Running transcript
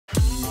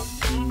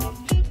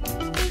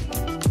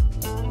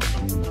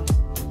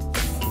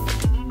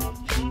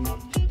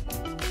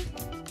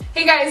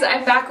Hey guys,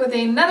 I'm back with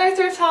another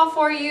thrift haul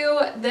for you.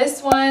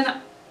 This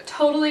one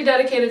totally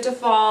dedicated to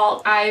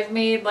fall. I've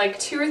made like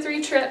 2 or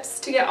 3 trips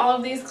to get all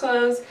of these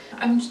clothes.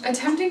 I'm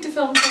attempting to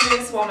film some of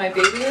this while my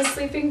baby is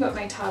sleeping, but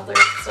my toddler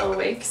is still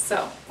awake.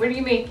 So, what are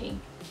you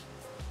making?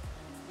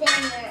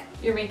 Dinner.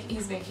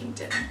 He's making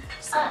dinner.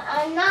 So.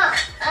 I'm not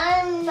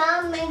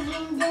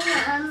making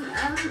dinner. I'm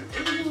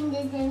eating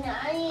the dinner.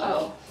 I'm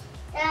eating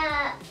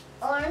the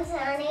orange.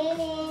 I'm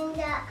eating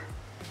the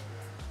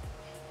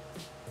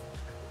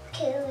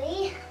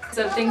kiwi.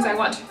 So things I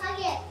want to.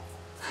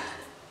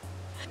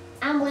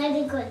 I'm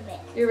ready to go to bed.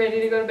 You're ready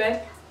to go to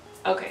bed?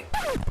 Okay.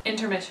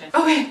 Intermission.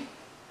 Okay.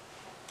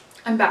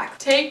 I'm back.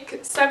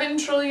 Take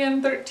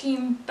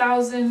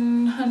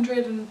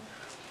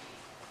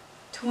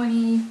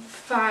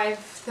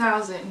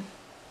 7,013,125,000.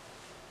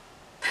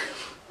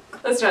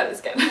 Let's try this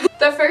again.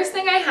 The first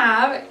thing I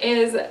have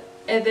is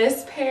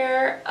this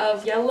pair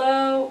of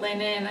yellow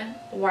linen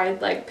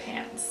wide leg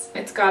pants.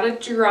 It's got a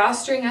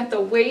drawstring at the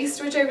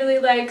waist, which I really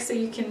like, so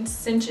you can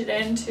cinch it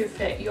in to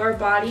fit your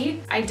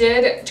body. I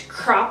did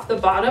crop the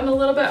bottom a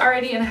little bit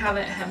already and I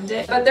haven't hemmed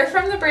it, but they're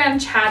from the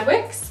brand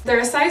Chadwick's. They're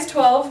a size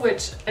 12,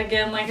 which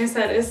again, like I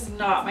said, is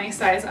not my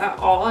size at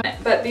all,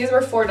 but these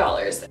were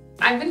 $4.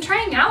 I've been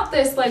trying out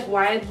this like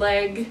wide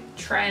leg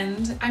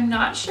trend. I'm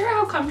not sure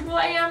how comfortable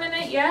I am in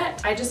it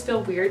yet. I just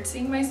feel weird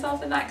seeing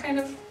myself in that kind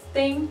of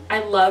thing. I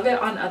love it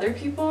on other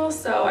people,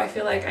 so I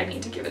feel like I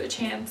need to give it a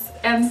chance.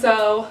 And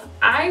so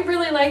I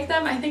really like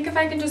them. I think if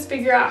I can just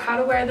figure out how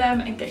to wear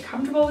them and get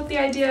comfortable with the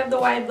idea of the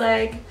wide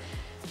leg,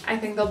 I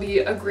think they'll be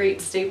a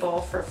great staple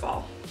for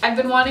fall. I've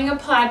been wanting a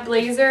plaid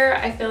blazer.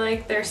 I feel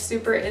like they're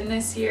super in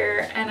this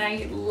year, and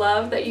I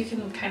love that you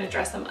can kind of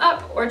dress them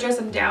up or dress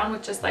them down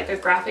with just like a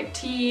graphic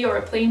tee or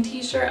a plain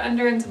t-shirt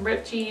under and some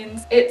ripped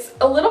jeans. It's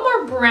a little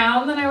more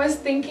brown than I was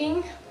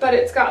thinking, but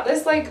it's got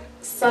this like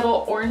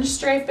subtle orange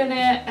stripe in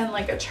it and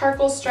like a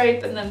charcoal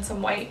stripe and then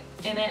some white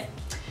in it.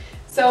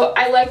 So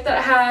I like that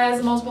it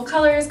has multiple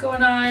colors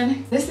going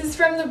on. This is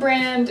from the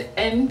brand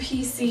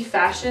NPC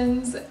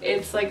Fashions.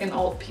 It's like an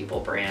old people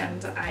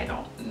brand. I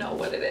don't know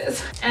what it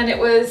is. And it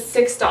was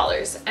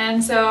 $6.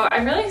 And so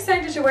I'm really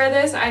excited to wear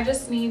this. I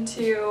just need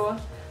to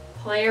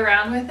play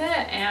around with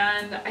it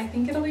and I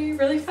think it'll be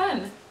really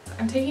fun.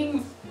 I'm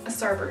taking a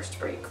Starburst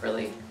break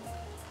really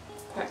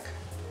quick.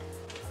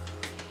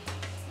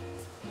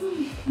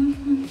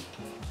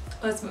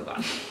 Let's move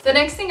on. The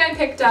next thing I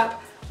picked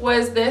up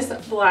was this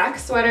black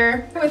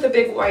sweater with a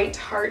big white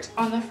heart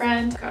on the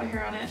front. Got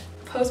hair on it.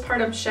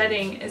 Postpartum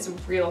shedding is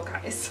real,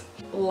 guys.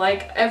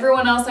 Like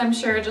everyone else, I'm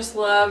sure, just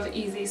love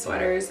easy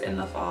sweaters in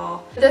the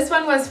fall. This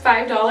one was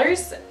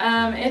 $5.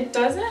 It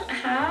doesn't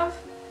have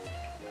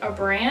a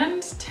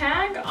brand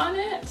tag on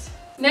it.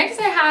 Next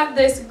I have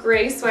this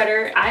gray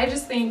sweater. I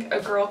just think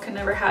a girl can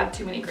never have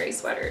too many gray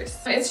sweaters.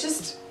 It's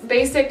just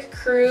basic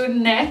crude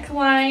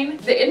neckline.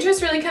 The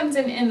interest really comes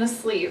in the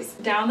sleeves.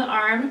 Down the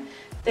arm,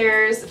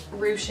 there's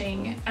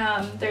ruching.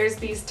 There's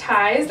these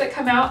ties that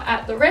come out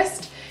at the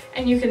wrist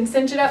and you can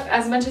cinch it up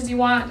as much as you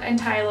want and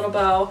tie a little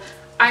bow.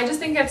 I just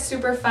think it's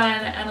super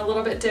fun and a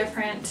little bit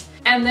different.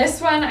 And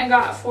this one I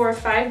got for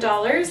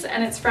 $5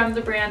 and it's from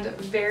the brand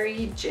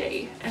Very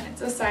J and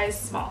it's a size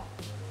small.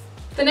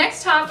 The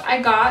next top I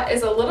got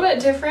is a little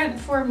bit different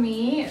for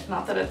me.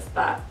 Not that it's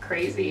that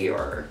crazy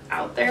or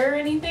out there or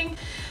anything,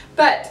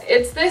 but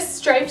it's this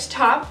striped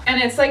top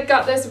and it's like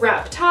got this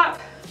wrap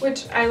top,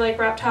 which I like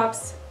wrap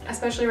tops,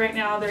 especially right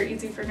now. They're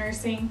easy for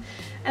nursing.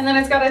 And then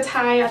it's got a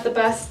tie at the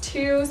bust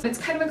too. It's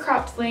kind of a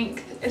cropped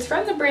length. It's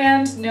from the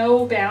brand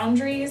No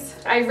Boundaries.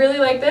 I really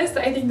like this.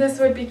 I think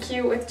this would be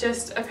cute with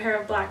just a pair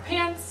of black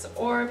pants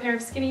or a pair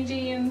of skinny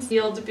jeans,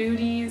 heeled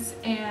booties,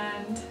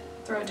 and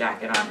throw a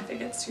jacket on if it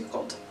gets too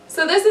cold.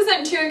 So this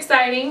isn't too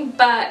exciting,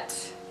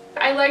 but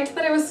I liked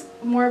that it was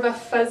more of a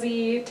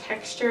fuzzy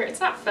texture. It's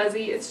not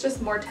fuzzy, it's just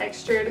more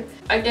textured.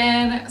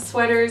 Again,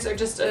 sweaters are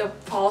just a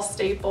fall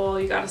staple.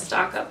 You gotta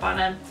stock up on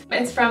them.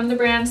 It's from the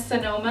brand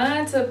Sonoma.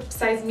 It's a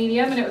size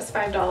medium and it was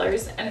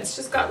 $5. And it's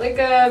just got like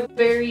a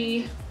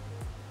very,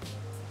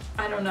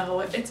 I don't know,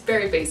 it's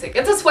very basic.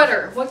 It's a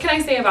sweater. What can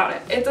I say about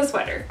it? It's a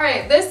sweater. All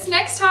right, this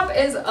next top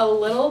is a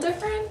little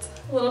different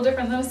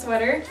than a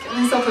sweater. Get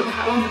myself a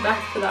hat on the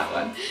back for that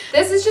one.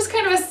 This is just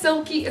kind of a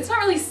silky, it's not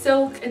really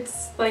silk,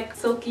 it's like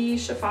silky,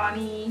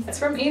 chiffon-y. It's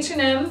from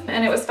H&M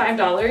and it was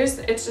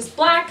 $5. It's just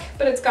black,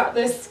 but it's got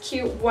this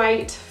cute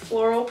white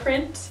floral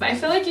print. I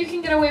feel like you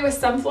can get away with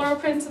some floral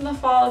prints in the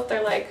fall if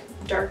they're like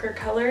darker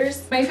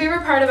colors. My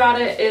favorite part about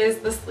it is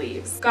the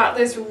sleeves. Got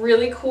this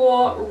really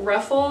cool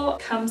ruffle,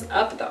 comes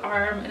up the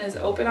arm and is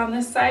open on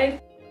this side.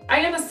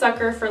 I am a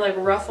sucker for like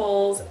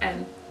ruffles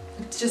and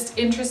just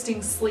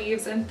interesting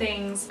sleeves and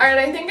things. All right,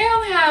 I think I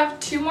only have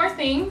 2 more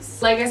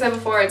things. Like I said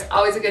before, it's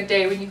always a good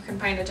day when you can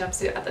find a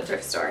jumpsuit at the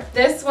thrift store.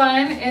 This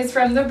one is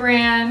from the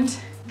brand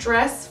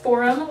Dress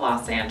Forum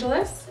Los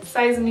Angeles,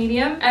 size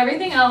medium.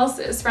 Everything else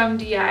is from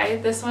DI.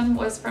 This one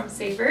was from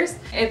Savers.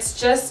 It's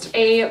just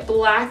a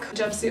black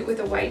jumpsuit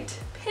with a white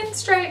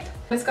pinstripe.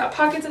 It's got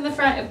pockets in the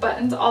front, it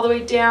buttons all the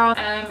way down,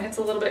 it's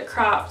a little bit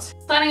cropped.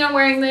 Planning on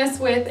wearing this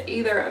with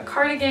either a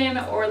cardigan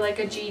or like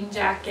a jean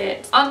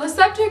jacket. On the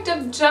subject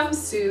of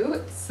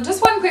jumpsuits,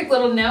 just one quick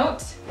little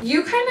note.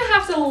 You kind of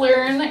have to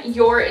learn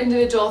your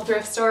individual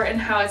thrift store and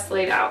how it's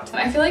laid out. And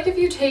I feel like if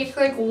you take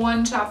like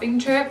one shopping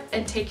trip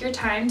and take your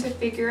time to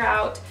figure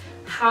out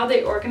how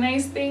they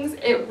organize things,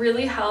 it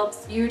really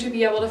helps you to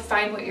be able to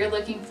find what you're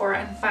looking for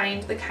and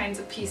find the kinds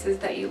of pieces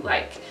that you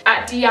like.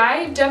 At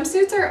DI,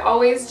 jumpsuits are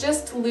always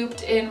just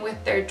looped in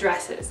with their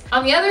dresses.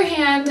 On the other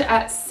hand,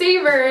 at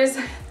Savers,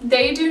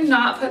 they do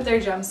not put their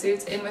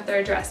jumpsuits in with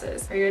their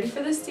dresses. Are you ready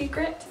for this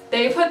secret?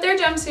 They put their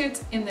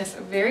jumpsuits in this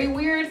very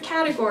weird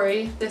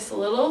category, this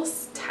little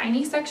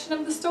tiny section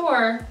of the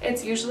store.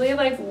 It's usually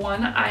like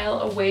one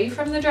aisle away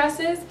from the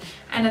dresses,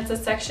 and it's a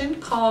section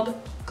called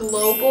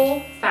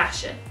Global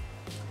Fashion.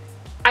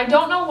 I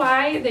don't know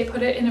why they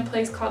put it in a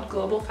place called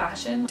Global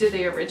Fashion. Do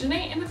they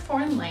originate in a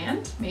foreign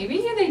land? Maybe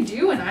they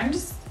do and I'm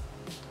just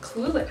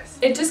clueless.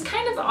 It just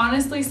kind of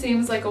honestly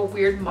seems like a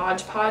weird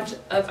Mod Podge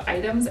of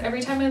items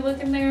every time I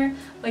look in there.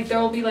 Like there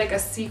will be like a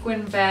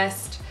sequin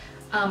vest,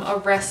 a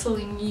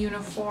wrestling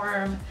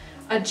uniform,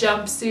 a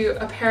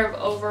jumpsuit, a pair of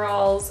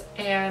overalls,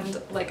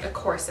 and like a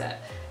corset.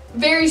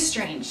 Very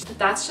strange.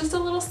 That's just a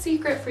little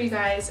secret for you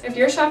guys. If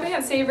you're shopping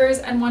at Savers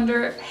and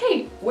wonder,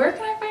 hey, where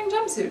can I find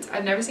jumpsuits?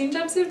 I've never seen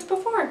jumpsuits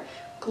before.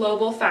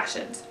 Global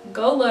Fashions.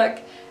 Go look.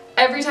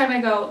 Every time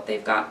I go,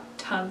 they've got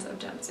tons of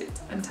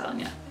jumpsuits, I'm telling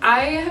you.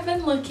 I have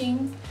been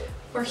looking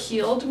for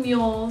heeled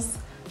mules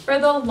for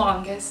the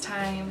longest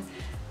time,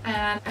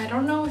 and I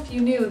don't know if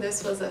you knew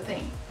this was a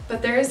thing,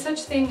 but there is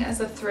such thing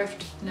as a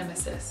thrift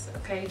nemesis,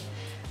 okay?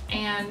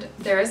 And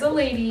there is a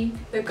lady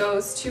that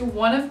goes to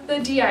one of the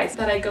DIs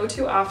that I go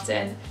to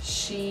often.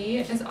 She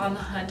is on the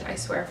hunt, I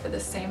swear, for the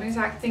same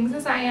exact things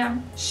as I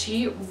am.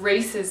 She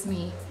races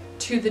me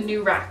to the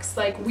new racks.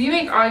 Like we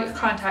make eye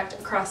contact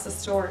across the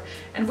store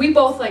and we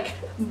both like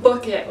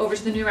book it over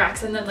to the new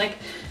racks and then like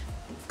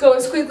go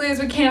as quickly as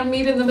we can,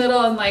 meet in the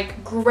middle and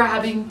like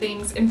grabbing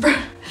things in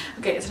front.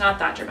 Okay, it's not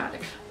that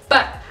dramatic,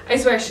 but I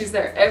swear she's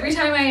there every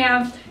time I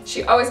am.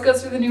 She always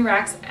goes through the new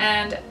racks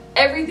and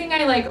everything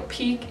I like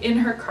peek in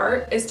her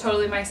cart is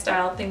totally my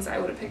style, things I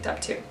would have picked up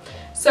too.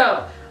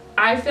 So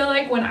I feel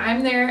like when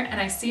I'm there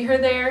and I see her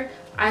there,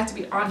 I have to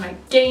be on my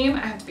game, I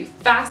have to be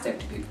fast, I have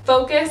to be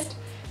focused,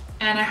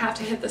 and I have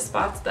to hit the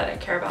spots that I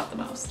care about the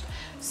most.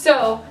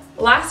 So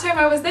last time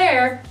I was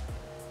there,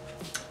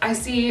 I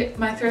see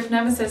my thrift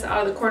nemesis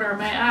out of the corner of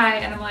my eye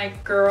and I'm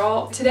like,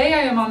 girl, today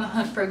I am on the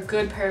hunt for a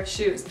good pair of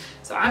shoes.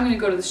 So I'm gonna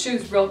go to the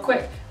shoes real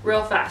quick,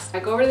 real fast. I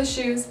go over to the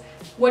shoes.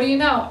 What do you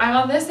know? I'm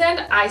on this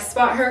end, I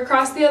spot her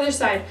across the other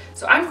side.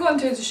 So I'm going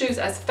through the shoes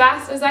as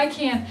fast as I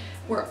can.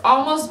 We're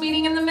almost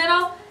meeting in the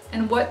middle,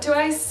 and what do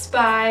I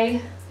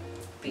spy?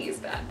 These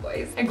bad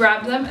boys. I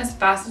grabbed them as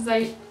fast as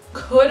I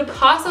could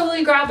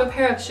possibly grab a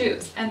pair of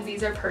shoes, and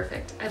these are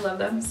perfect. I love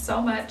them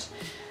so much.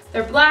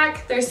 They're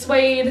black, they're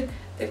suede,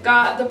 they've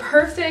got the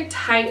perfect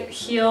height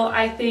heel,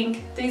 I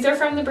think. These are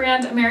from the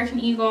brand American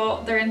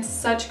Eagle. They're in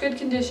such good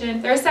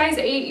condition. They're a size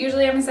 8,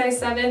 usually I'm a size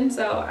 7,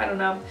 so I don't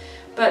know.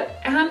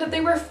 And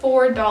they were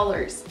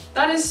 $4.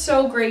 That is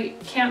so great,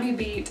 can't be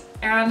beat,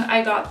 and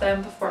I got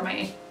them before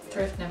my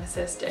thrift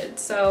nemesis did.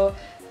 So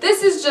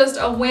this is just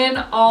a win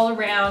all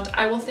around.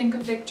 I will think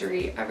of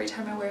victory every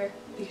time I wear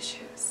these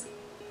shoes.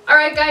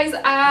 Alright guys,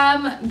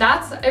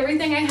 that's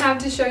everything I have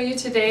to show you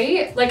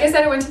today. Like I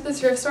said, I went to the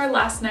thrift store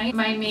last night.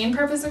 My main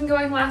purpose in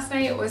going last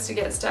night was to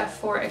get stuff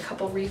for a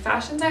couple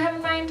refashions I have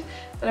in mind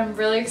that I'm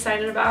really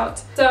excited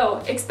about.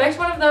 So expect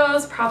one of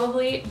those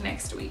probably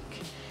next week.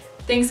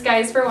 Thanks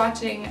guys for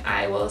watching.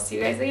 I will see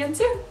you guys again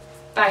soon.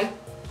 Bye.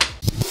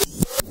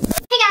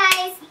 Hey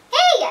guys!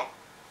 Hey!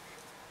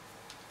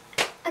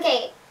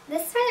 Okay,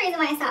 this is part of the reason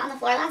why I sat on the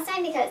floor last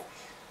time, because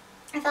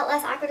I felt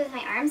less awkward with my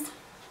arms.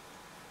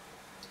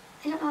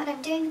 I don't know what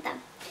I'm doing with them.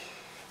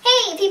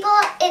 Hey people,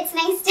 it's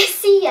nice to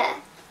see ya.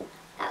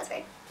 That was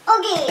weird.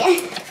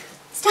 Okay.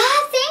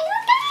 Stop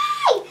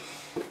saying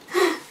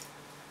okay!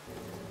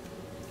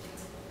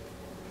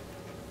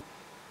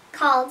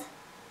 Called.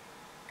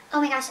 Oh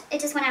my gosh, it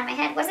just went out of my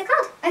head. What's it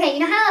called? Okay, you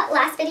know how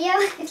last video,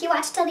 if you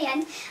watched till the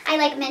end, I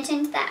like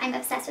mentioned that I'm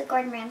obsessed with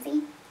Gordon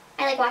Ramsay?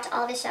 I like watch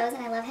all of his shows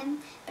and I love him.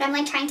 But I'm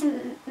like trying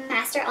to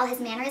master all his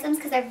mannerisms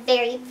because they're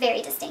very,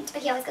 very distinct.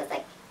 But he always goes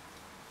like...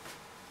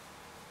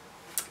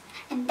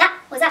 And that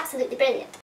was absolutely brilliant.